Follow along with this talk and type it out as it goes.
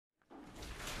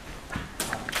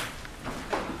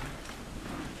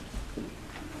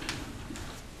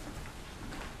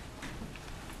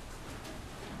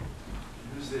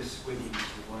who's with you,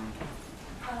 Mr. Blank?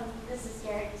 This is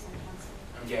Gary, who's my counsel.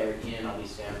 I'm Gary Ian, I'll be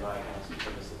standby counsel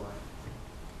for Mr. Blank.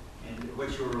 And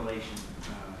what's your relation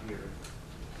here?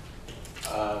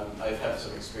 I've had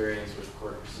some experience with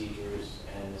court procedures,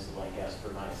 and Mr. Blank asked for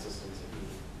my assistance if needed.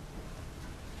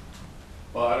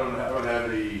 Well, I don't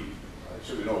have any,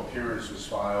 certainly no appearance was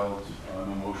filed, no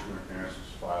motion of appearance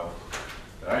was filed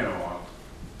that I know of.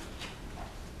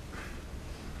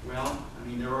 Well, I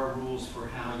mean, there are rules for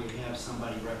how you have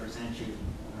somebody represent you,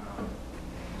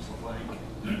 Mr. Blank.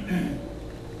 We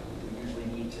usually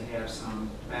need to have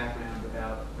some background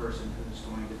about the person who's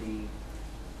going to be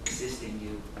assisting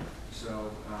you.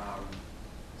 So,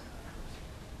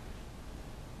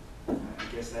 I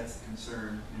guess that's the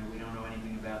concern. You know, we don't know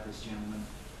anything about this gentleman.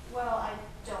 Well, I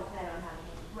don't plan on having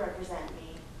him represent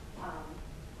me.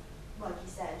 Like you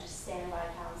said, just standby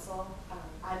counsel.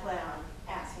 I plan on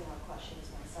asking no questions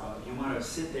myself. If you want to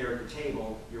sit there at the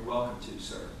table, you're welcome to,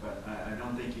 sir, but I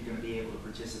don't think you're going to be able to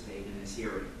participate in this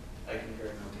hearing. I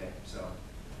concur. Okay, so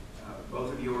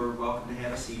both of you are welcome to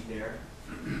have a seat there.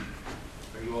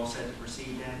 Are you all set to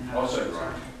proceed then? All set, Your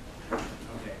Honor.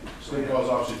 Okay. State calls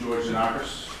Officer George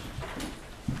Zanakis.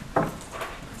 Right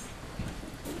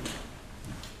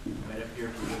up here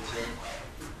for you, sir.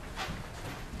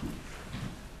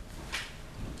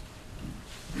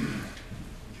 Would you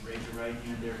raise your right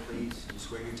hand there, please? You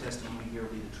swear your testimony here will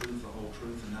be the truth, the whole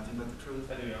truth, and nothing but the truth?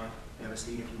 I do, Your Honor. Have a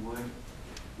seat if you would.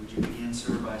 Would you begin,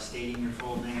 sir, by stating your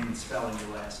full name and spelling your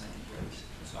last name, please?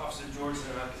 It's Officer George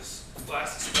Zanakis.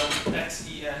 Last is spelled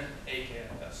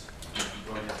X-E-N-A-K-S.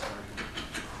 Go ahead, sir.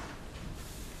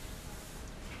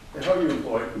 And how are you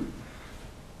employed?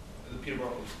 The Peterborough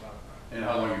Police Department. And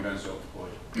how long have you been so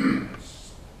employed?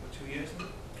 It's 2 years now.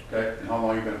 Okay, and how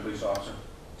long have you been a police officer?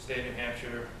 State of New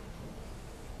Hampshire,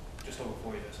 just over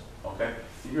 4 years. Okay.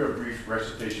 Can you give a brief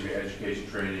recitation of your education,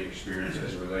 training, experience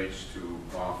as it relates to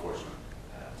law enforcement?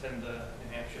 I attended the New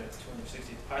Hampshire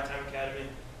 260th Part-Time Academy,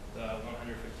 the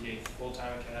 158th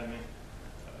Full-Time Academy,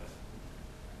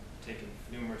 taken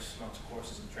numerous amounts of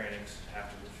courses and trainings,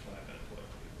 after which I've been employed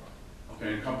for Peterborough. Okay,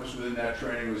 encompassed within that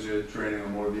training was your training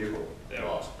on motor vehicle There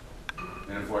laws was.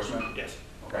 and enforcement? Yes.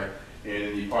 Okay. And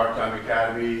in the part-time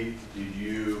academy,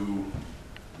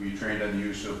 were you trained on the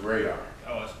use of radar?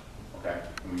 I was. Okay.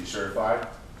 And were you certified?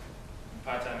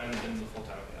 Part-time and in the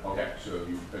full-time academy. Okay. So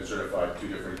you've been certified 2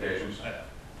 different occasions? I have.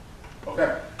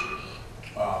 Okay.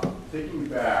 Thinking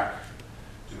back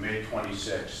to May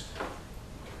 26th,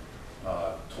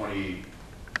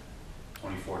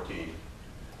 2014,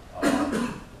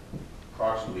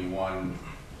 approximately 1:30,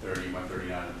 1:39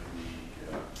 in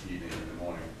the evening, in the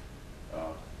morning.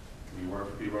 You work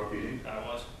for Peterborough PD? I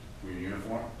was. Were you in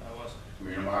uniform? I was. Were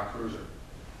you in a marked cruiser?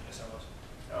 Yes, I was.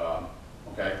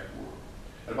 Okay.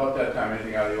 At about that time,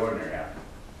 anything out of the ordinary happened?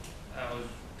 I was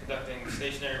conducting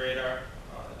stationary radar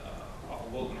off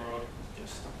of Wilton Road,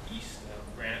 just east of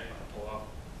Granite, when I pull off.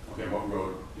 Okay, what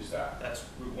road is that? That's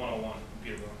Route 101 in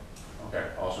Peterborough. Okay,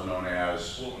 also known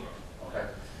as? Wilton Road. Okay.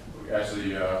 We asked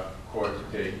the court to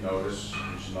take notice,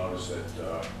 you should notice that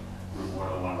Route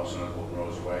 101, also known as Wilton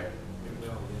Road, is away. It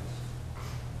will, yes.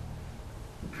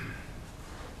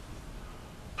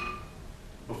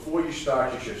 Before you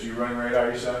start your shifts, you running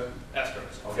radar, you said? That's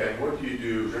correct. Okay, what do you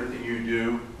do? Is there anything you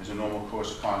do as a normal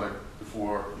course of conduct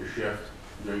before your shift,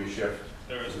 during your shift?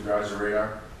 There is. With regards to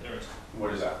radar? There is.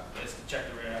 What is that? It's to check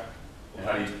the radar. And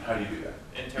how do you do that?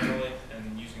 Internally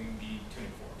and using the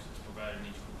tuning forks that's provided in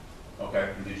each group. Okay,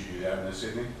 and did you do that in this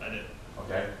evening? I did.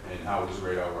 Okay, and how was the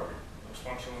radar working? It was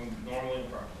functioning normally and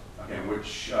properly. Okay,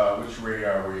 which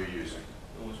radar were you using?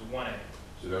 It was 1A,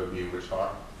 So that would be which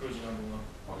car? cruiser number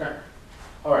 1. Okay.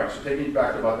 All right, so taking you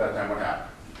back to about that time, what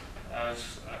happened? I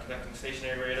was conducting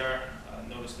stationary radar,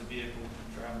 noticed the vehicle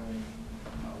traveling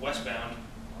westbound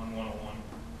on 101,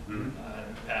 and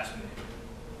passing me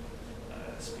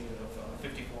at a speed of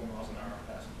 54 miles an hour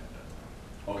passing me at that time.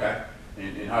 Okay,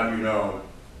 and how do you know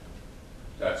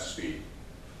that's the speed?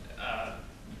 By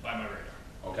my radar.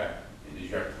 Okay, and did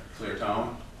you have clear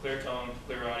tone? Clear tone,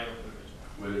 clear audio, clear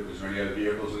visual. Was there any other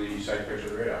vehicles in the sight picture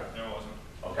of the radar? There wasn't.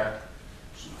 Okay.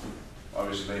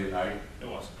 Obviously late at night, It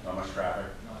wasn't. not much traffic.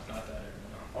 Not that area,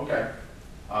 no. Okay.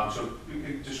 So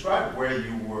describe where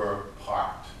you were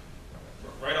parked.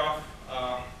 Right off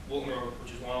Wilton Road,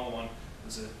 which is 101,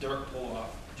 there's a dirt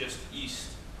pull-off just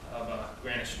east of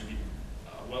Granite Street,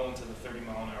 well into the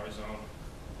 30-mile-an-hour zone.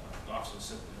 Officers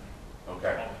sit there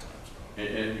Okay. all the time. So.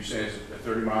 And you say it's a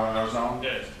 30-mile-an-hour zone?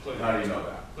 Yeah, it's clearly. How do you know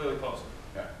that? Clearly posted.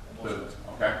 Yeah.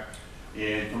 Okay.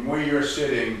 And from where you're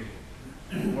sitting,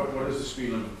 what is the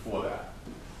speed limit before that?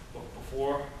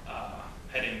 Before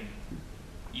heading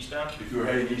eastbound, If you were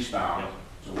heading eastbound,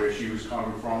 So where she was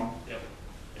coming from? Yep.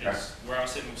 It's, where I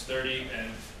was sitting was 30,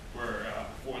 and where,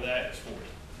 before that, it's 40.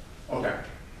 Okay.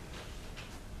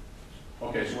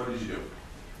 Okay, so what did you do?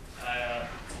 I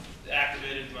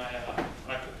activated my,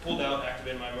 I pulled out,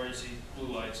 activated my emergency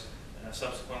blue lights, and I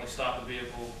subsequently stopped the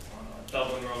vehicle on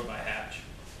Dublin Road by Hatch,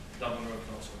 Dublin Road,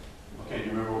 Phillipsburg. Okay, do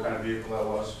you remember what kind of vehicle that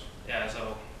was? Yeah, it's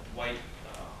a white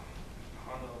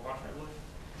Honda Elantra, I believe.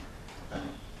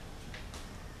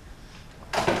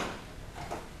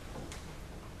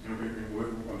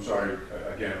 I'm sorry,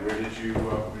 again, where did you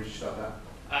stop at?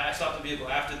 I stopped the vehicle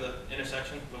after the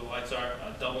intersection where the lights are,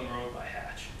 Dublin Road by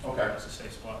Hatch. Okay. That's a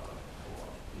safe spot to pull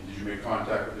off. Did you make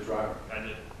contact with the driver? I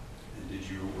did. And did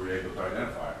you were able to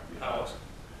identify her? I was.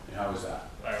 And how was that?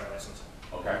 I have a license.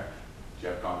 Okay. Did you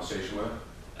have a conversation with her?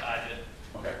 I did.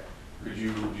 Okay. Do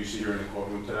you see her in the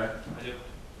courtroom today? I do.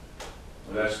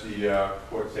 Well, that's the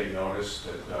court take notice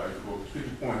that, could you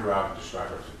point her out and describe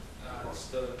her? It's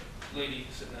the lady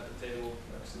sitting at the table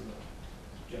next to the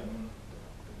gentleman.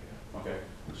 Okay.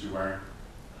 What's she wearing?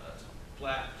 It's a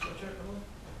black sweatshirt, I believe,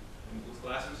 and with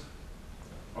glasses.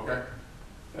 Okay.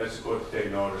 That's the court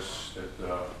take notice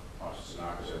that Officer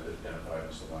Sinakis had identified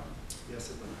Mr. Lyon.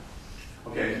 Yes, it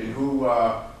will. Okay, and who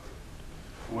was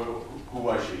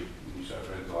she when you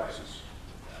read the license?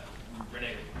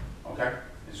 Renee. Okay,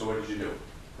 and so what did you do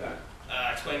then?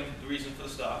 I explained the reason for the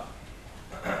stop,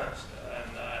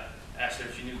 and asked her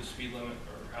if she knew the speed limit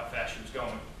or how fast she was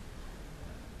going.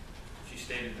 She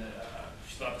stated that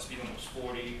she thought the speed limit was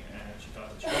 40, and she thought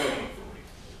that she was going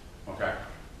 40. Okay.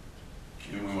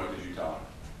 And what did you tell her?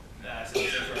 I said,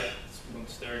 that's right, the speed limit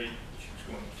was 30, she was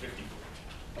going 50.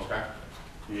 Okay.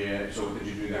 Yeah, so what did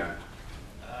you do then?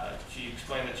 She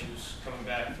explained that she was coming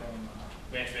back from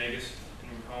Ranch Vegas, en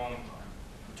route home,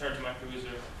 returned to my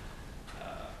cruiser,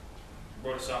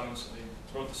 wrote the summons,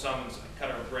 I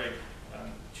cut her a break.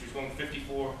 She was going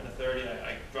 54 and a 30,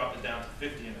 I dropped it down to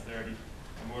 50 and a 30, and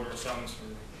wrote her a summons for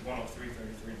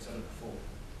 103.33 instead of the full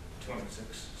 $267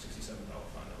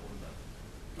 fine that would have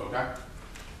been. Okay.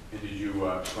 And did you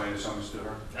explain the summons to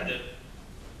her? I did.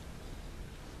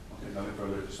 Okay, nothing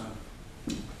further at this time?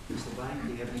 Mr. Blank,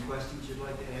 do you have any questions you'd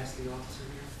like to ask the officer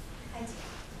here? I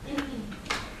do.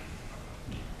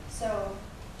 So,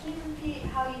 can you repeat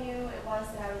how you knew it was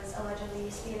that I was allegedly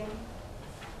speeding?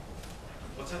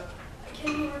 What's that?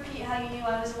 Can you repeat how you knew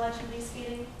I was allegedly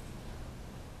speeding?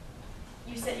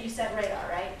 You said radar,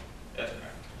 right? That's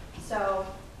correct. So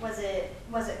was it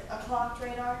a clocked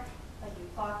radar? Like you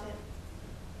clocked it?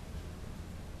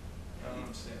 I don't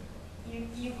understand.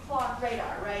 You clock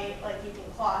radar, right? Like you can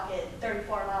clock it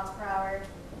 34 miles per hour.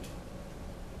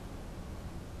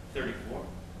 34?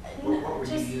 What were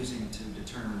you Just- using to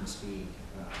determine the speed,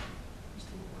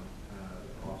 Mr.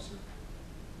 Officer?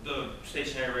 The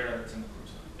stationary radar that's in the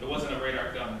cruiser. It wasn't a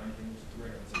radar gun or anything, it was the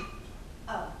radar that's in the cruiser.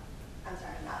 Oh, I'm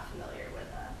sorry, I'm not familiar with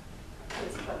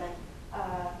police equipment.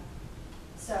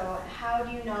 So how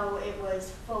do you know it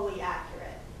was fully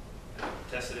accurate?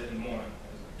 Tested it in the morning.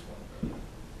 It was like 20.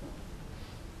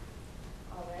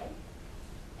 All right.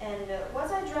 And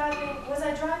was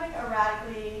I driving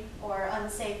erratically or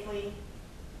unsafely?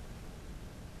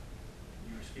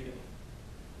 You were speeding.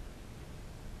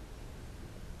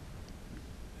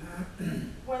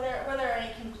 Were there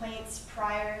any complaints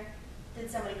prior? Did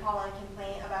somebody call in a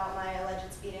complaint about my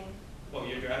alleged speeding? Well,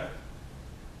 you're driving?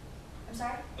 I'm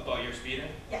sorry? About your speeding?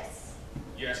 Yes.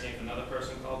 You're asking if another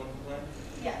person called and complained?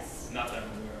 Yes. Not that I'm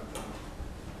aware of.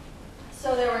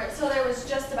 So there was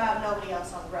just about nobody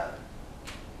else on the road.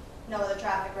 No other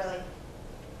traffic really.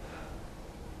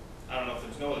 I don't know if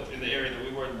there's no other, in the area that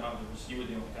we were, no, there was, you were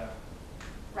the only guy.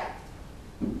 Right.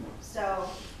 So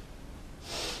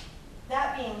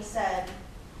that being said,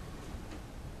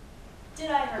 did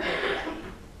I hurt anybody?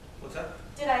 What's that?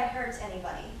 Did I hurt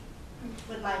anybody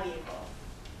with my vehicle?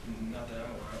 Not that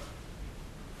I'm aware of.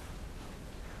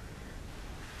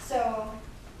 So,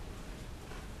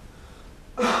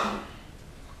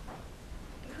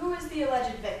 who is the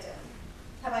alleged victim?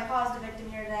 Have I caused a victim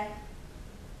here today?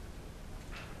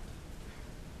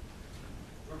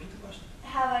 Repeat the question.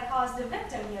 Have I caused a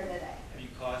victim here today? Have you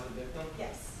caused the victim?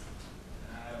 Yes.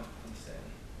 I don't understand.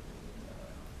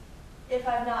 If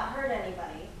I've not hurt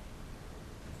anybody,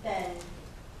 then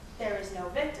there is no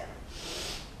victim.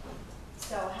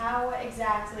 So how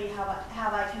exactly have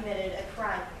I committed a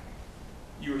crime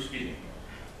here? You were speeding.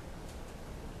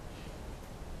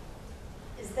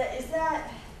 Is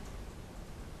that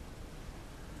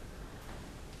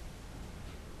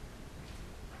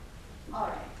all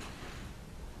right?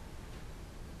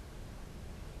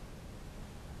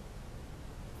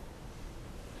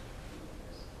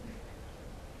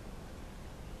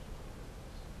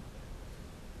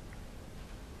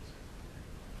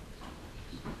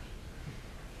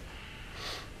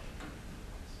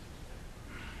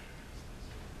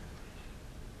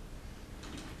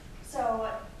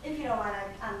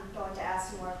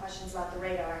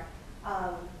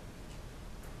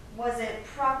 Was it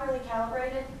properly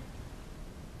calibrated?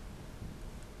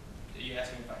 Are you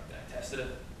asking if I tested it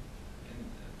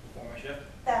before my shift?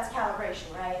 That's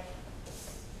calibration, right?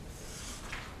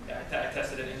 Yeah, I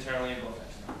tested it internally and both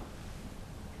externally.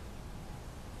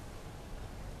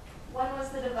 When was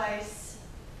the device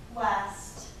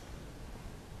last?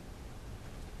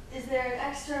 Is there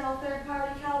an external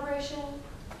third-party calibration?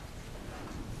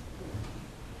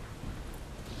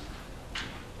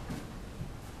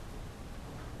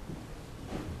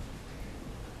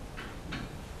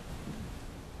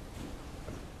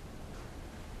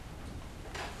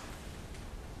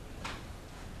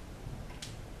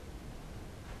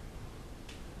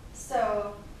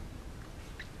 So,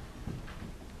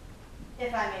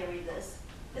 if I may read this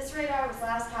radar was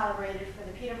last calibrated for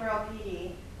the Peterborough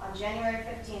PD on January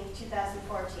 15th,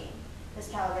 2014. This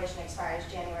calibration expires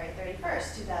January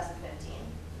 31st, 2015.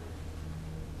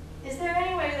 Is there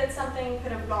any way that something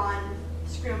could have gone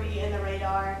screwy in the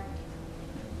radar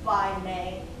by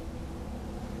May?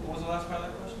 What was the last part of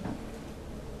that question?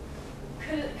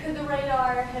 Could the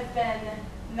radar have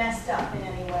been messed up in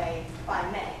any way by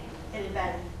May? It had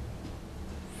been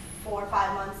 4 or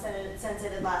 5 months since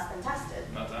it had last been tested.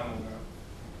 Not that I'm aware of.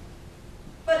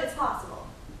 But it's possible.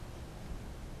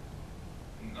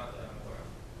 Not that I'm aware of.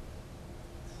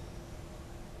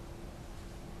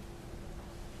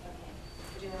 Okay.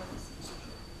 Could you know this?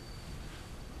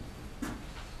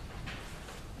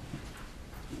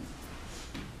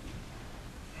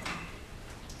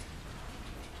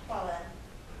 Well then.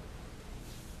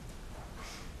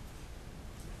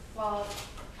 Well,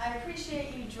 I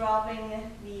appreciate you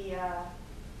dropping the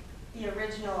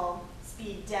original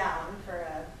speed down for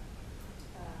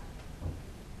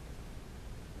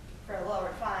a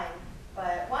lower fine,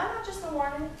 but why not just a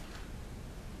warning?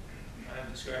 I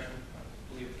have discretion.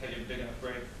 I believe it had a big enough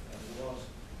break as it was.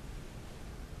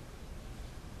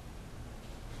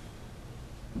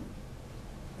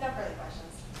 No further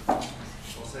questions.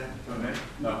 All set? Renee?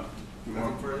 No. Few more?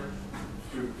 Nothing further?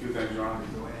 Few things, Your Honor.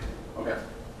 Go ahead. Okay.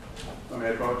 Let me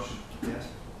approach. Yes?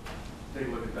 Take a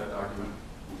look at that document.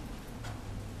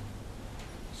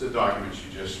 It's the document she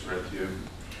just read to you.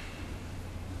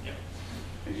 Yep.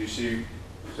 As you see,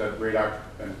 is that radar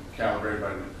been calibrated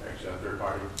by actually a third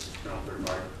party, external third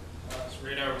party? This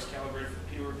radar was calibrated for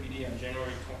Peterborough PD on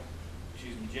January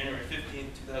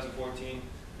 15th, 2014.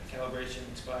 The calibration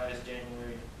expires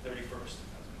January 31st.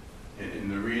 And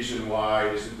the reason why,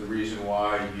 isn't the reason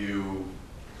why you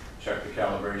check the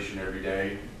calibration every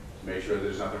day to make sure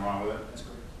there's nothing wrong with it? That's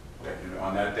correct. Okay, and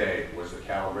on that day, was the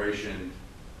calibration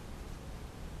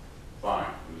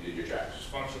fine when you did your checks? Just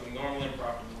functioning normally and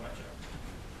properly when I checked.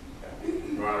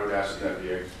 Okay. Your Honor, I would ask that be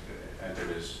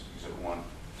entered as Exhibit 1.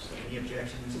 Any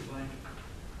objection, Mr. Blank?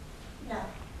 No.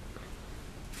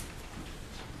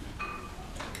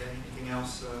 Okay, anything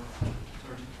else,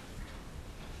 Sergeant?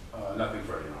 Nothing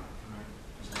further, Your Honor. All right.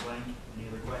 Mr. Blank, any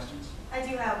other questions? I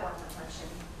do have one more question.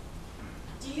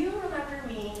 Do you remember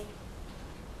me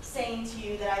saying to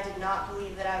you that I did not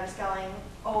believe that I was going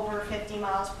over 50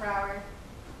 miles per hour?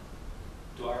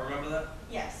 Do I remember that?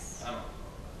 Yes. I don't.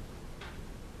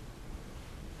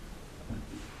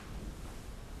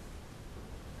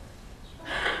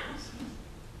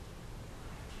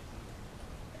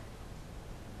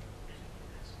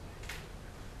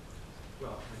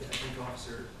 Well, I think,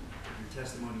 Officer, your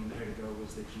testimony a minute ago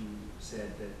was that you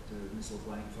said that Ms.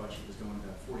 LeBlanc thought she was going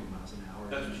about 40 miles an hour.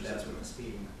 That's what she That's said. what the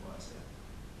speed limit was. Yeah.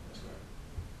 That's correct.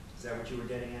 Is that what you were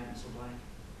getting at, Ms. LeBlanc?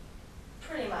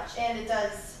 Pretty much. And it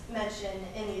does mention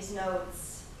in these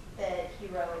notes that he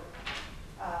wrote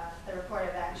the report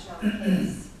of action on the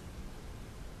case.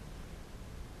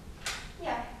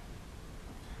 Yeah.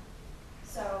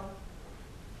 So,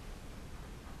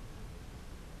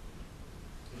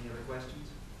 Any other questions?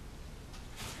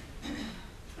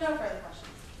 no further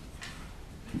questions.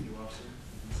 Thank you, Officer. You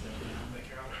can step down. Thank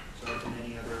you, Your Honor. Sergeant,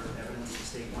 any other evidence the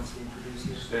state wants to introduce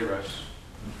here? Stay rest.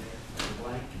 Okay. Mr.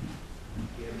 Blank,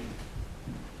 do you have any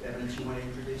evidence you want to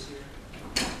introduce here?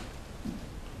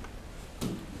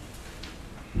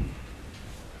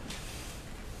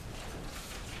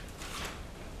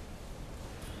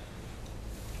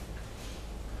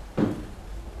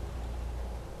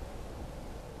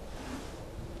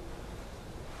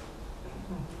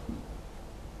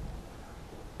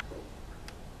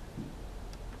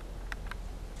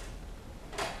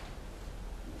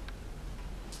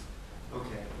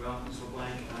 Okay, well, Ms.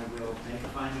 LeBlanc, I will make a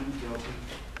finding guilty.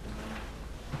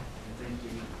 I think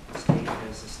the state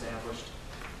has established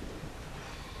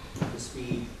the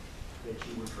speed that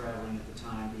you were traveling at the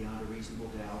time beyond a reasonable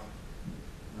doubt,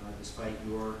 despite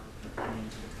your opinion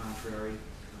to the contrary.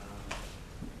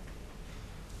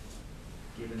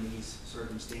 given these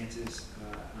circumstances,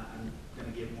 I'm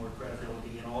going to give more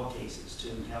credibility in all cases to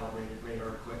calibrated radar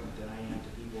equipment than I am to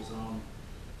people's own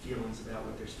feelings about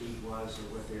what their speed was or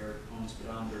what their own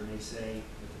speedometer may say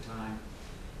at the time.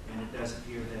 And it does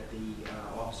appear that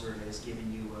the officer has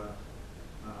given you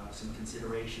some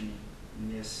consideration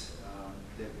in this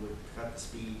that would cut the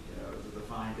speed, the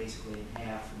fine basically in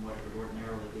half from what it would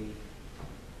ordinarily be.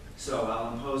 So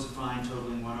I'll impose a fine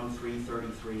totaling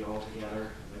 $103.33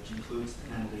 altogether, which includes the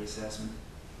penalty assessment.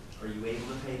 Are you able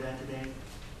to pay that today?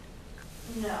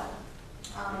 No.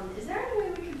 Is there any way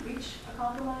we could reach a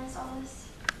compromise on this?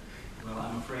 Well,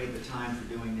 I'm afraid the time for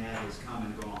doing that has come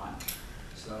and gone.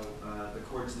 So the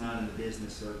court's not in the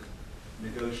business of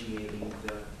negotiating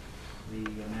the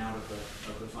amount of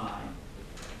the fine.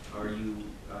 Are you,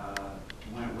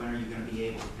 when are you going to be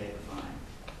able to pay the fine?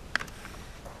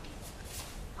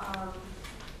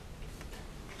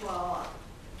 Well,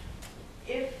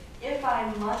 if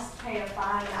I must pay a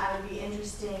fine, I would be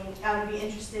interested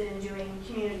in doing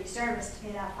community service to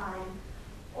pay that fine.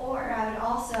 Or I would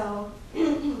also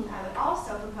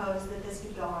propose that this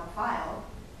could go on file.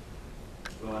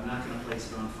 Well, I'm not going to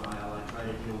place it on file. I try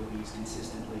to deal with these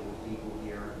consistently with people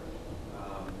here.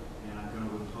 And I'm going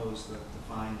to impose the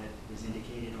fine that is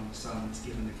indicated on the summons,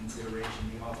 given the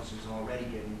consideration the officer's already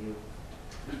given you.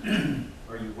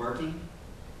 Are you working?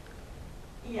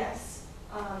 Yes.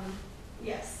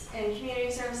 Yes. And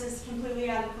community service is completely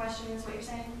out of the question, is what you're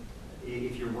saying?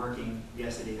 If you're working,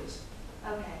 yes it is.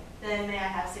 Okay. Then may I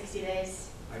have 60 days?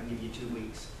 I can give you 2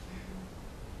 weeks.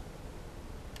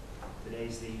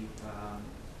 Today's the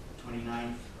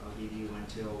 29th. I'll give you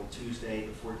until Tuesday,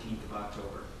 the 14th of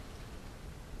October.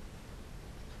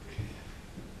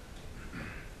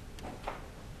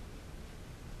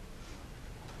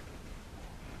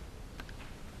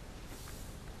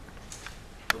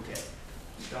 Okay.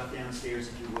 Stop downstairs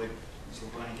if you would. Ms.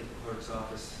 LeBlanc at the clerk's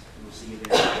office. We'll see you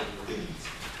there.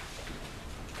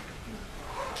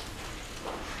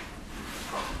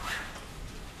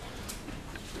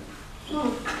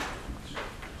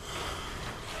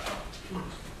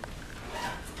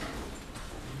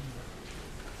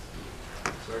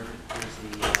 Sergeant,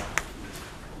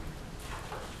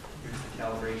 here's the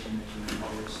calibration that you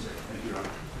imposed. Thank you, Your Honor.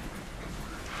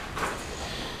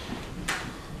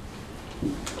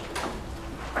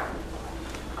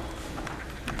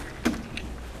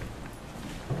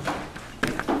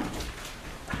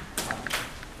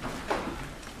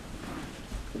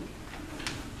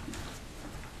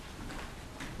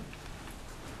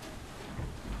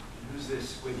 Who's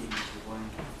this with you, Mr.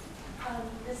 Blank?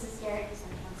 This is Gary, who's my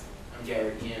counselor. I'm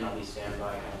Jaffrey Peterborough, I'll be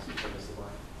standby counsel for Ms.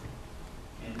 LeBlanc.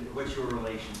 And what's your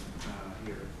relation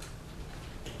here?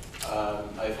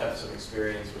 I've had some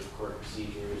experience with court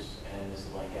procedures, and Ms.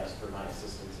 LeBlanc asked for my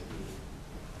assistance if needed.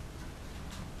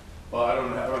 Well, I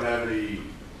don't have any,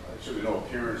 certainly no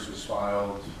appearance was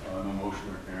filed, no motion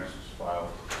of appearance was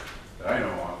filed that I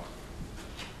know of.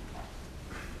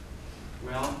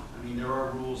 Well, I mean, there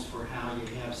are rules for how you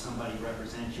have somebody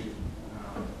represent you,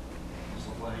 Ms.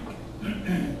 LeBlanc. You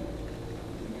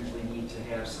usually need to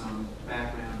have some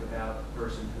background about the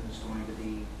person who's going to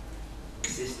be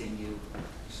assisting you.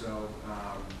 So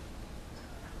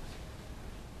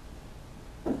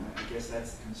I guess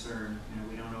that's the concern. You know,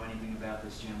 we don't know anything about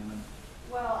this gentleman.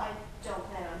 Well, I don't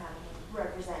plan on having him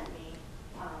represent me.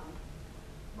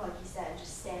 Like you said,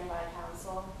 just standby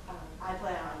counsel. I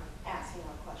plan on asking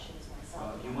him questions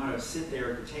myself. If you want to sit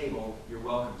there at the table, you're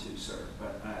welcome to, sir,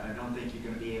 but I don't think you're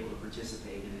going to be able to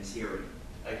participate in this hearing.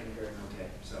 I concur. Okay,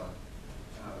 so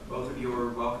both of you are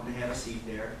welcome to have a seat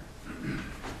there.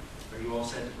 Are you all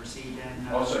set to proceed then?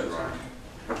 All set, Your Honor.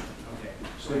 Okay.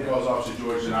 State Calls Officer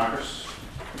George Zanakis.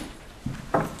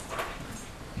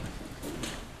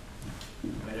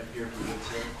 Right up here, if you would,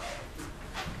 sir.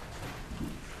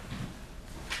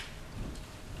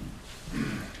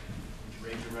 Would you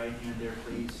raise your right hand there,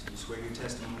 please? You swear your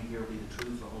testimony here will be the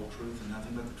truth, the whole truth, and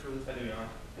nothing but the truth? I do, Your Honor.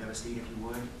 Have a seat if you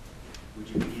would. Would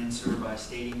you begin, sir, by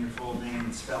stating your full name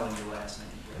and spelling your last name,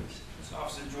 please? It's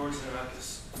Officer George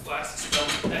Zerakis. Last is spelled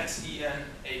Xenakis. Go ahead,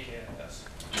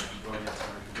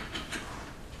 sir.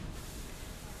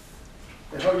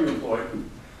 And how are you employed?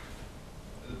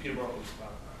 The Peterborough Police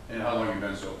Department. And how long have you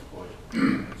been self-employed?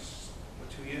 It's,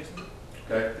 2 years now?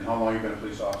 Okay, and how long have you been a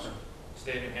police officer?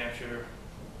 State of New Hampshire,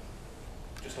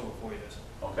 just over 4 years.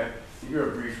 Okay. Can you give a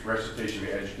brief recitation of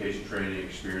your education, training,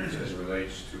 experience as it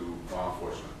relates to law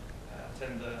enforcement?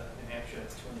 Attend the New Hampshire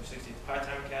 260th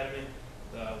Part-Time Academy,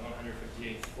 the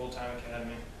 158th Full-Time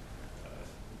Academy,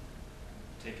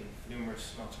 taken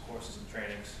numerous amounts of courses and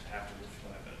trainings after which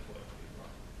I've been employed.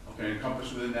 Okay,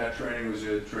 encompassed within that training was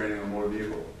a training on motor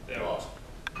vehicle There law. was.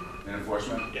 in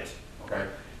enforcement? Yes, Okay.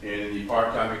 And in the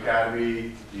part-time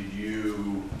academy, were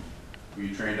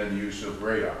you trained on the use of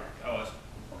radar? I was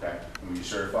Okay. And were you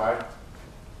certified?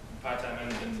 part-time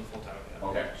and then the full-time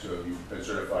academy. Okay, so you've been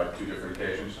certified 2 different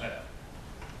occasions? I have.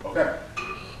 Okay.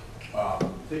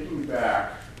 Thinking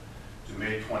back to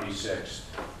May 26th,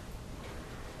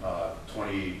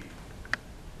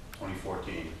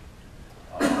 2014,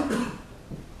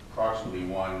 approximately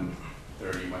 1:39 in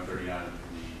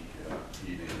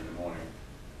the evening, in the morning,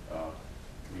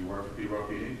 were you working for Peterborough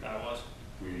PD? I was.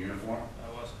 Were you in uniform? I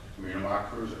was. Were you in a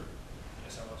marked cruiser?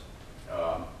 Yes, I was.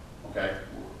 Okay.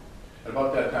 At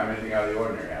about that time, anything out of the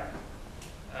ordinary happened?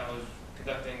 I was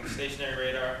conducting stationary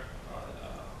radar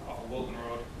off of Wilton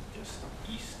Road, just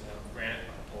east of Granite,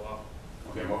 pull up.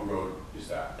 Okay, what road is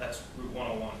that? That's Route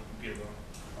 101 in Peterborough.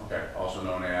 Okay, also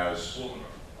known as? Wilton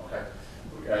Road. Okay.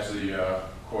 We asked the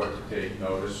court to take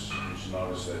notice, you should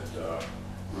notice that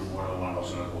Route 101,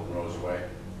 also known as Wilton Road, is away.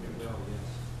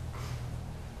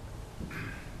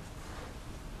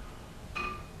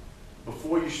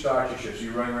 Before you start your shifts,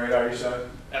 you running radar, you said?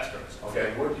 That's correct.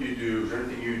 Okay, what do you do, is there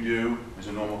anything you do as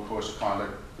a normal course of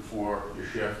conduct before your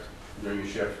shift, during your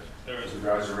shift? There is. With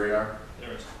regards to radar?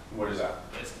 There is. What is that?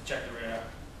 It's to check the radar.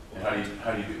 And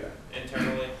how do you do that?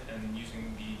 Internally and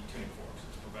using the tuning forks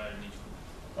that's provided in each group.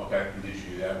 Okay, and did you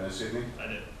do that in this evening? I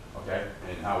did. Okay,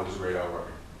 and how was the radar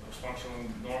working? It was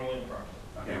functioning normally and properly.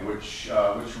 Okay, and which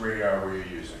radar were you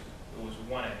using? It was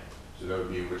 1A, So that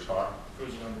would be which car?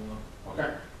 cruiser number 1. Okay.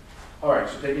 All right,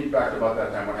 so take me back to about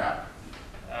that time, what happened?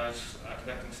 I was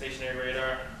conducting stationary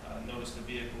radar, noticed a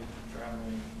vehicle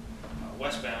traveling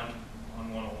westbound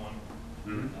on 101,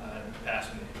 Mm-hmm. and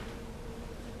passing me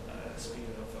at a speed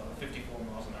of 54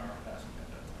 miles an hour passing me at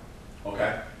that time.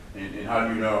 Okay, and how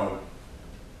do you know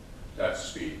that's the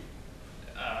speed?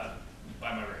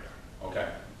 By my radar. Okay,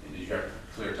 and did you have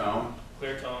clear tone?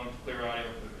 Clear tone, clear audio,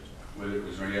 clear visual.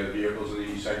 Was there any other vehicles in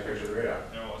the sight picture of the radar?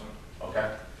 There wasn't. Okay.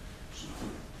 So,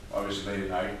 obviously late at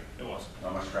night, It wasn't.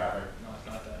 not much traffic. Not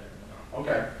that area, no.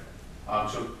 Okay.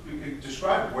 So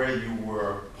describe where you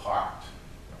were parked.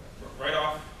 Right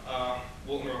off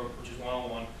Wilton Road, which is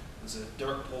 101, there's a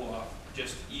dirt pull-off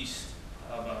just east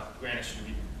of Granite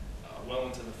Street, well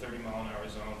into the 30-mile-an-hour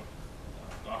zone.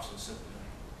 Officers sit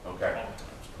there Okay. all the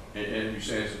time. So. And you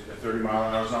say it's a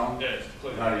 30-mile-an-hour zone? Yeah, it's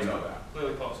clearly, How do you know that?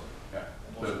 clearly posted. Yeah.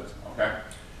 On both sides. Okay.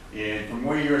 And from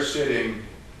where you're sitting,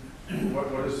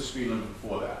 what is the speed limit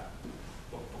before that?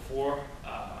 Before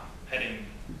heading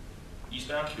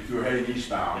eastbound, If you were heading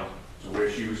eastbound, Yep. so where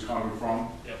she was coming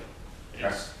from? yep.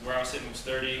 It's where I was sitting was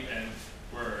 30, and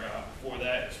where before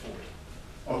that is 40.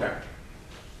 Okay.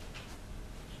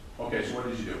 Okay, so what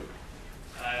did you do?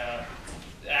 I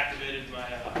activated my,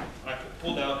 I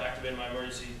pulled out, activated my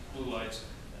emergency blue lights,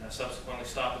 and I subsequently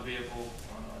stopped the vehicle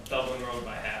on Dublin Road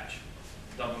by Hatch,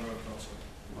 Dublin Road also.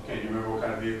 Okay, do you remember what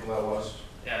kind of vehicle that was?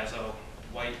 Yeah, it's a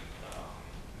white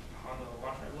Honda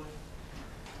Elantra, I believe.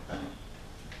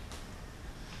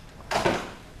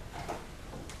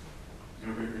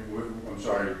 I'm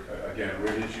sorry, again,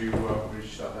 where did you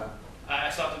stop that? I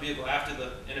stopped the vehicle after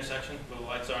the intersection where the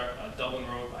lights are, Dublin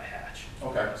Road by Hatch.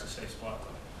 Okay. That's a safe spot to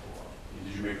pull off.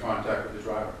 Did you make contact with the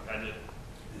driver? I did.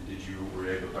 And were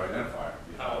you able to identify her?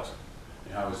 I was.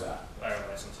 And how was that? By our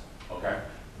license. Okay.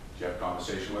 Did you have a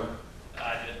conversation with her?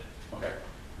 I did. Okay.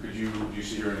 Do you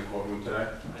see her in the courtroom today?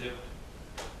 I do.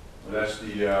 Well, that's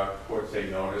the court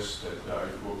take notice that,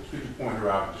 could you point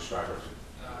her out and describe her?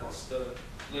 It's the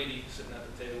lady sitting at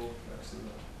the table next to the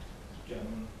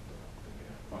gentleman.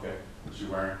 Okay. What's she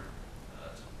wearing?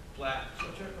 It's a black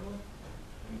sweatshirt, I believe,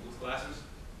 and with glasses.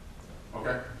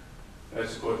 Okay.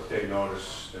 That's the court to take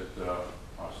notice that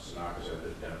Officer Sinakis had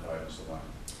identified Mr. Lyon.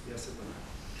 Yes, it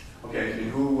will. Okay,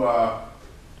 and who was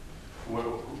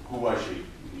she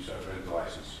when you started the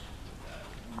license?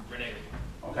 Renee.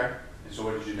 Okay, and so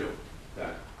what did you do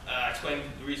then? I explained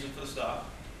the reason for the stop,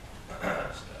 and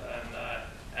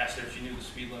asked her if she knew the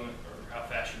speed limit or how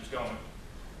fast she was going.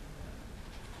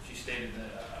 She stated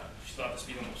that she thought the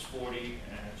speed limit was 40, and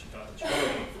she thought that she was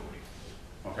going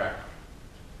 40. Okay.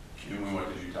 And what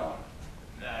did you tell her?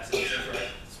 I said, that's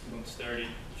right, the speed limit's 30,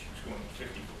 she was going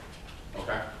 50.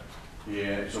 Okay.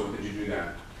 Yeah, so what did you do then?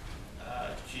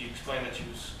 She explained that she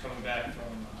was coming back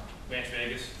from Ranch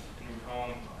Vegas, en route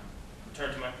home,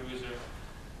 returned to my cruiser,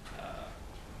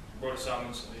 wrote a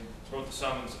summons. I wrote the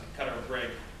summons, I cut her a break.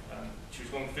 She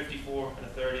was going 54 and a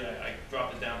 30. I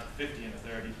dropped it down to 50 and a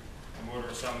 30, and wrote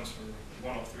her a summons for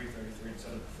 103.33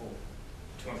 instead of the full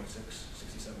 $267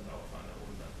 fine that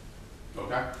would have been.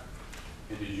 Okay.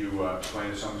 And did you explain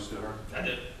the summons to her? I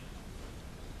did.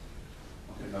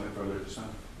 Okay, nothing further at this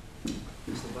time?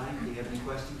 Ms. LeBlanc, do you have any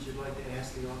questions you'd like to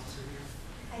ask the officer here?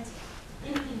 I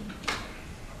do.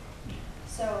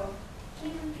 So,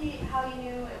 can you repeat how you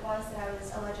knew it was that I was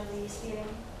allegedly speeding?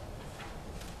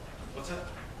 What's that?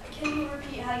 Can you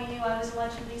repeat how you knew I was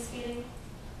allegedly speeding?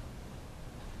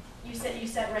 You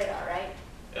said radar, right?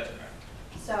 That's correct.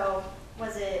 So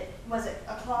was it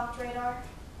a clocked radar?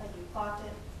 Like you clocked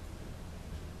it?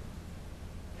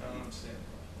 I don't understand.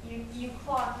 You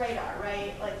clock radar,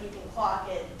 right? Like you can clock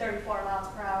it 34 miles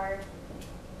per hour.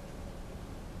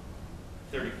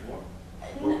 34?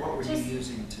 What were you Just-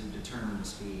 using to determine the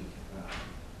speed,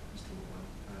 Mr.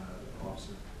 LeBlanc,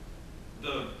 officer?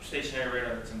 The stationary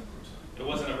radar that's in the cruiser. It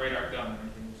wasn't a radar gun or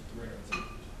anything, it was the radar that's in the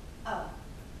cruiser. Oh,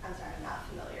 I'm sorry, I'm not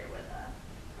familiar with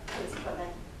police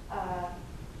equipment.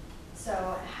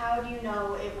 So how do you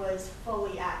know it was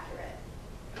fully accurate?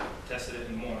 I tested it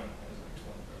in the morning. It was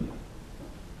like 20:30.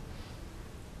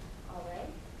 All right.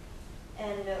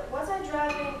 And was I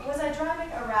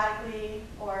driving erratically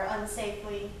or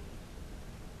unsafely?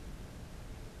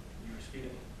 You were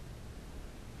speeding.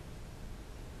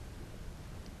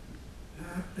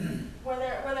 Were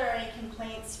there any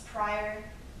complaints prior?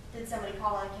 Did somebody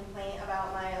call in a complaint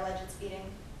about my alleged speeding?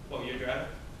 What, you're driving?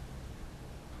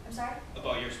 I'm sorry?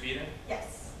 About your speeding?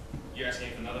 Yes. You're asking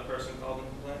if another person called in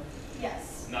complaint?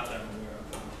 Yes. Not that I'm aware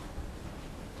of.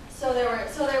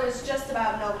 So there was just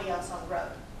about nobody else on the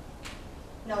road.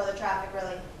 No other traffic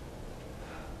really.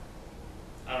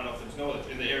 I don't know if there was no other,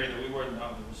 in the area that we were, no,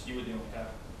 there was, you were the only guy.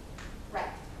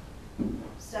 Right.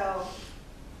 So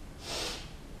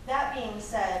that being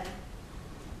said,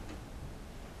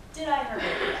 did I hurt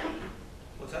anybody?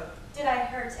 What's that? Did I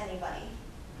hurt anybody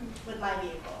with my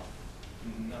vehicle?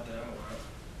 Not that I'm aware of.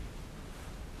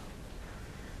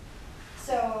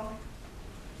 So,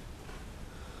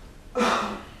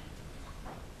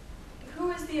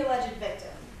 who is the alleged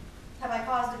victim? Have I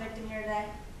caused a victim here today?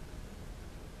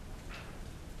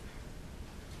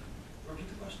 Repeat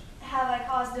the question. Have I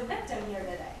caused a victim here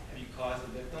today? Have you caused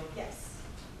the victim? Yes.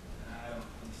 I don't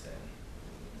understand.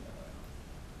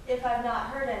 If I've not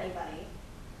hurt anybody,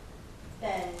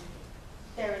 then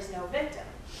there is no victim.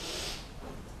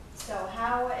 So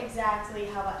how exactly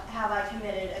have I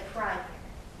committed a crime here?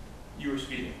 You were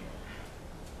speeding.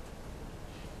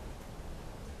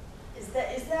 Is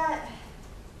that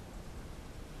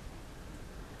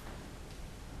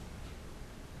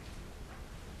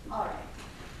all right?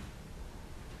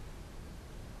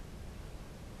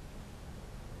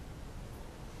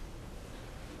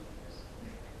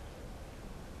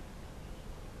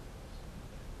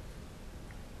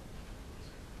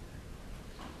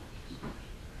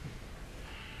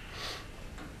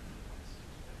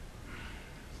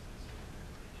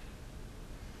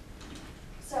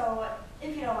 So,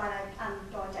 if you don't mind, I'm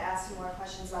going to ask some more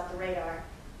questions about the radar.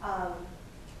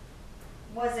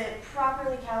 Was it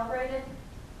properly calibrated?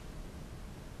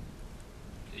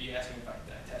 Are you asking if I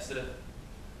tested it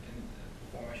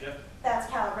before my shift? That's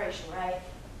calibration, right?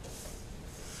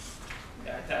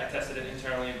 Yeah, I tested it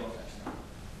internally and both externally.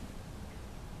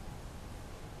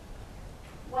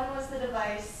 When was the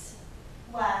device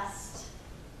last?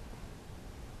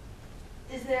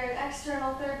 Is there an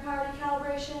external third-party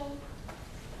calibration?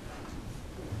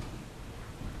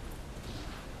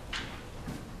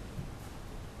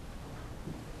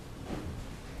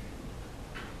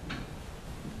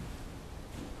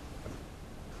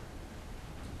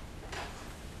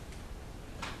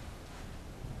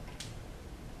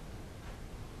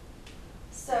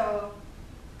 So,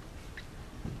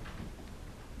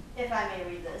 if I may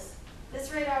read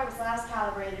this radar was last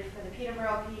calibrated for the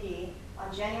Peterborough PD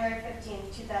on January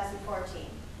 15th, 2014.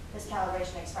 This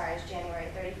calibration expires January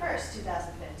 31st,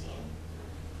 2015.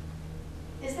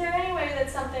 Is there any way that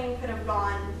something could have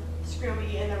gone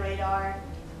screwy in the radar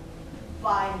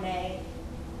by May?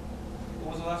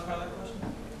 What was the last part of that question?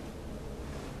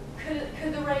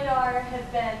 Could the radar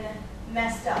have been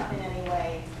messed up in any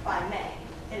way by May?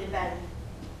 It had been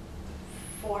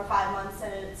 4 or 5 months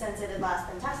since it had last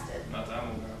been tested. Not that I'm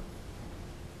aware of.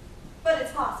 But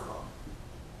it's possible.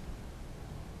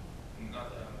 Not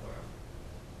that I'm aware of.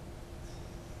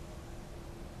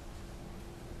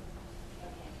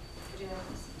 Okay. Would you like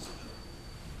this?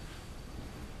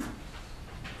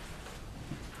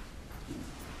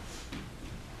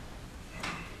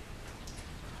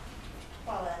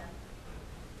 Well then.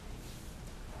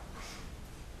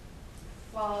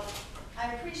 Well,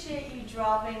 I appreciate you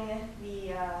dropping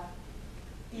the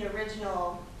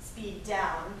original speed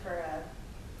down for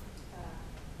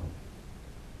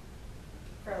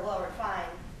a lower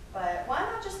fine, but why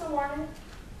not just a warning?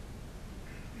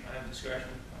 I have discretion.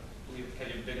 I believe it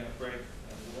had you a big enough break as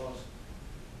it was.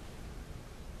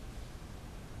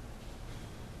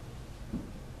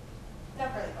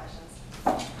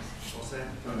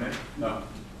 No.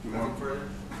 Few more? Nothing further?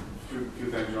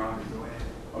 Few things, Your Honor. Go ahead.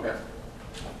 Okay.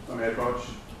 Let me approach.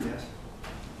 Yes?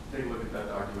 Take a look at that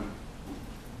document.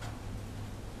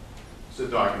 It's the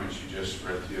document she just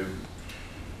read to you.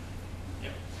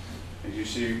 Yep. As you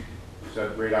see, is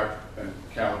that radar and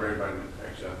calibrated by an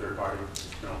actually a third party,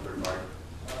 external third party?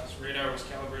 This radar was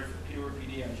calibrated for Peterborough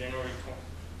PD on January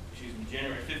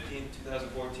 15th,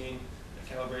 2014.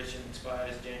 The calibration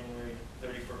expires January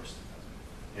 31st,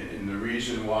 2014. And the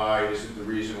reason why, isn't the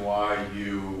reason why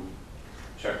you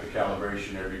check the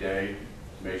calibration every day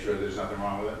to make sure there's nothing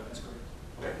wrong with it? That's correct.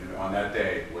 Okay, and on that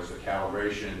day, was the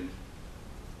calibration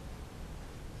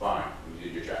fine when you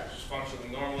did your checks? It's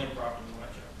functioning normally and properly when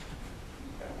I check.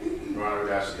 Okay. Your Honor,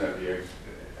 would ask that be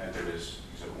entered as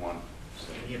Exhibit 1.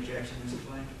 Any objection, Mrs.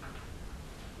 Blank?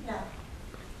 No.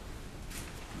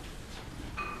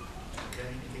 Okay,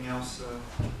 anything else,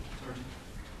 Sergeant?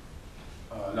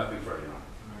 Nothing further, Your Honor.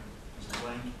 All right. Mrs.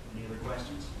 Blank, any other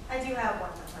questions? I do have one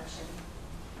more question.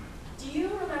 Do you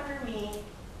remember me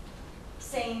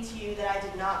saying to you that I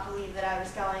did not believe that I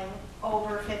was going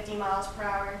over 50 miles per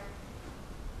hour?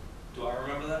 Do I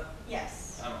remember that?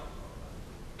 Yes. I don't know.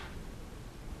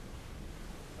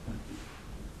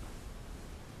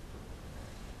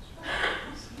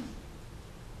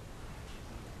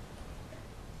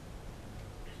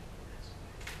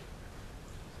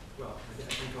 Well, I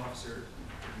think, Officer,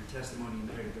 your testimony a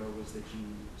minute ago was that you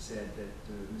said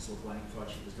that Ms. LeBlanc thought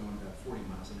she was going about 40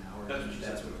 miles an hour. That's what and she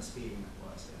that's said. what the speed limit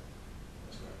was, yeah.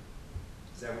 That's correct.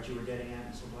 Is that what you were getting at,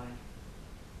 Ms. LeBlanc?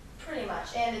 Pretty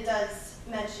much. And it does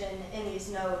mention in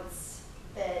these notes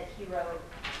that he wrote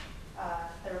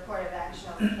the report of action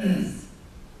on the case.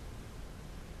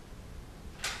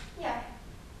 Yeah.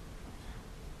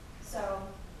 So,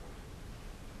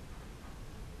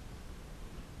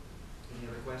 Any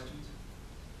other questions?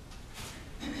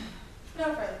 no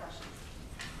further questions.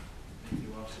 Thank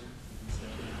you, Officer. You can step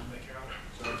down. Thank you, Your Honor.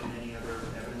 Sergeant, any other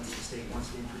evidence the state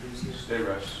wants to introduce here? Stay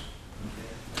rest.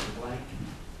 Okay. Ms. LeBlanc,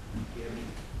 do you have any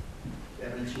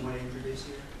evidence you want to introduce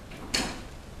here?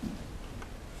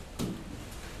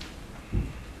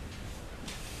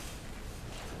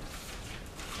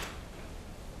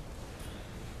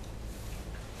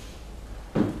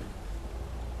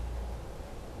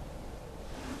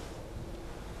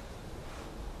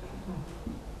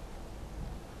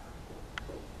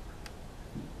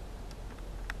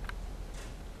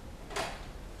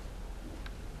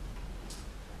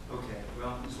 Okay,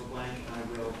 well, Ms. LeBlanc, I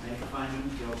will make a finding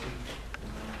of guilty.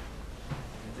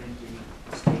 I think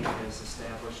the state has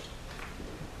established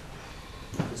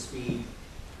the speed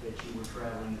that you were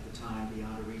traveling at the time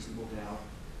beyond a reasonable doubt,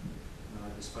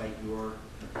 despite your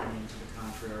opinion to the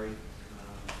contrary.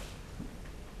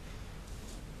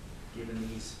 Given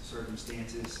these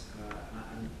circumstances,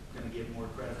 I'm going to give more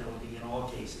credibility in all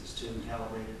cases to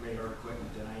calibrated radar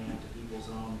equipment than I am to people's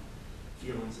own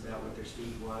feelings about what their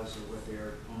speed was or what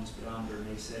their own speedometer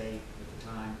may say at the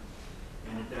time.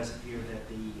 And it does appear that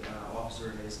the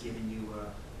officer has given you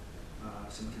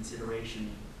some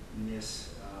consideration in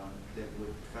this that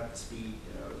would cut the speed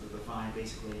of the fine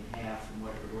basically in half from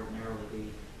what it would ordinarily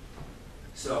be.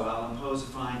 So I'll impose a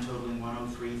fine totaling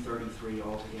 $103.33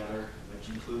 altogether, which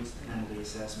includes the penalty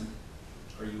assessment.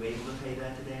 Are you able to pay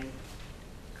that today?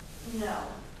 No.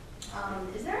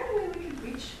 Is there any way we could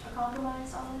reach a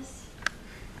compromise on this?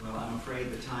 Well, I'm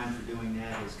afraid the time for doing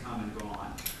that has come and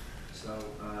gone. So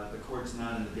the court's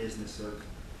not in the business of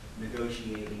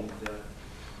negotiating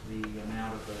the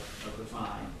amount of the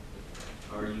fine.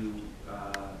 Are you,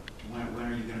 when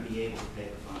are you going to be able to pay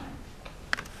the fine?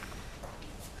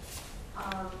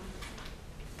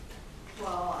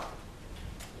 Well,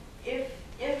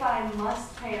 if I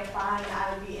must pay a fine,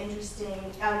 I would be interested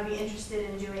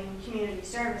in doing community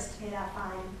service to pay that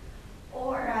fine.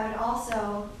 Or I would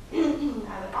also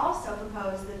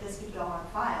propose that this could go on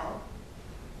file.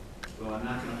 Well, I'm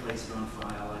not going to place it on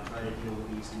file. I try to deal with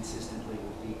these consistently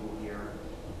with people here.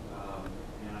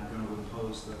 And I'm going to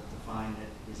impose the fine that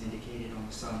is indicated on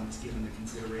the summons given the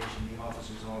consideration the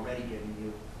officer's already given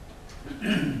you.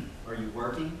 Are you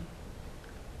working?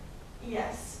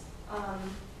 Yes.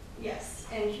 Yes.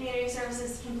 And community service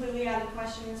is completely out of the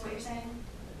question, is what you're saying?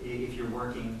 If you're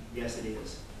working, yes it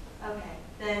is. Okay.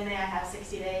 Then may I have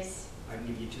 60 days? I can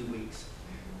give you 2 weeks.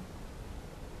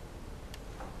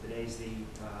 Today's the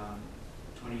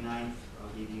 29th. I'll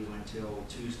give you until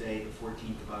Tuesday, the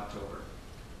 14th of October.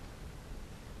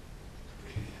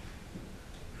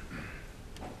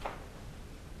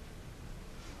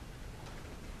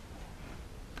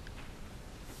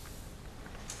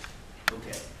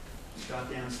 Okay.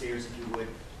 Stop downstairs if you would.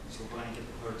 Ms. LeBlanc at the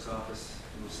clerk's office.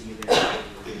 We'll see you there.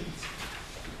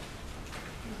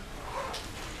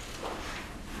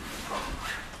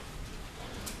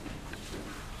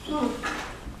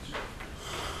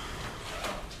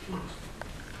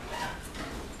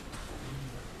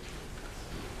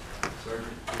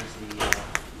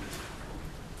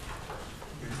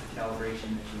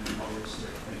 calibration that you introduced.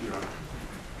 Thank you, Your Honor.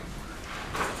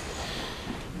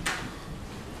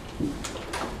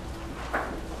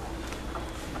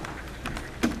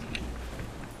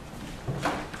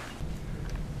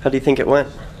 How do you think it went?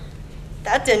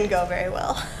 That didn't go very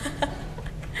well.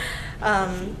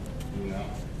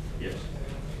 Yes.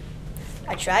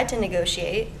 I tried to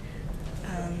negotiate,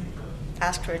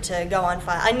 asked for it to go on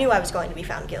file. I knew I was going to be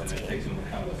found guilty.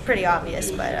 Pretty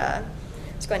obvious, but I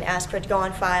was going to ask for it to go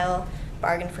on file,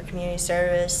 bargain for community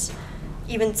service,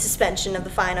 even suspension of the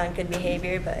fine on good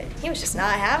behavior, but he was just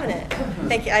not having it.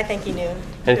 I think he knew.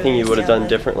 Anything you would have done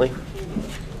differently?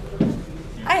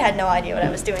 I had no idea what I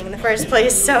was doing in the first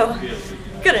place, so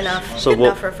good enough. So Good what-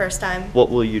 enough for a first time. What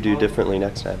will you do differently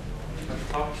next time?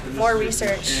 More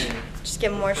research, just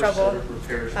give him more trouble.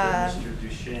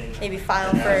 Maybe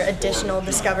file for additional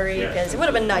discovery, because it would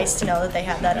have been nice to know that they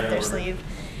had that up their sleeve.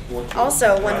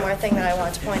 Also, one more thing that I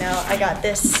want to point out, I got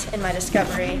this in my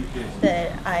discovery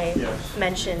that I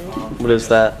mentioned. What is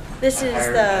that? This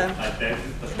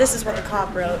is what the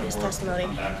cop wrote, his testimony.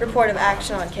 Report of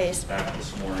action on case.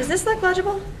 Does this look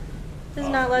legible? This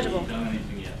is not legible.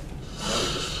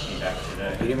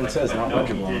 It even says not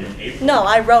legible on it. No,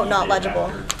 I wrote not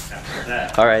legible.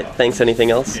 All right, thanks.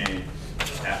 Anything else?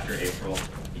 After April.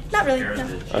 Not really,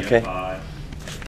 no. Okay.